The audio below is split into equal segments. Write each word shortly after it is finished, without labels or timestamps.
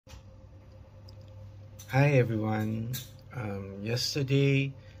Hi everyone.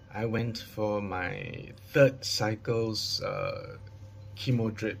 Yesterday I went for my third cycle's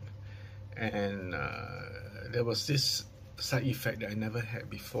chemo drip, and there was this side effect that I never had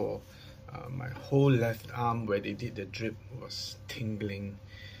before. My whole left arm where they did the drip was tingling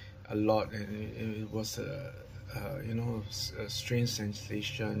a lot, and it was a strange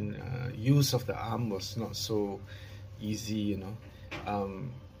sensation. Use of the arm was not so easy.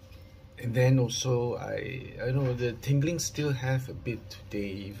 Um, and then also I know the tingling still have a bit today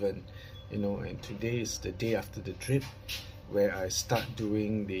even, and today is the day after the drip where I start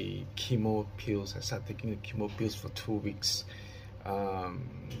doing the chemo pills. I start taking the chemo pills for 2 weeks.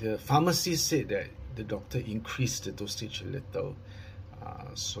 The pharmacy said that the doctor increased the dosage a little,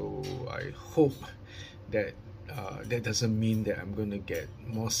 so I hope that that doesn't mean that I'm going to get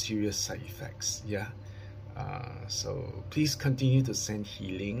more serious side effects. So please continue to send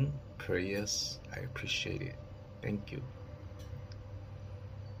healing prayers. I appreciate it. Thank you.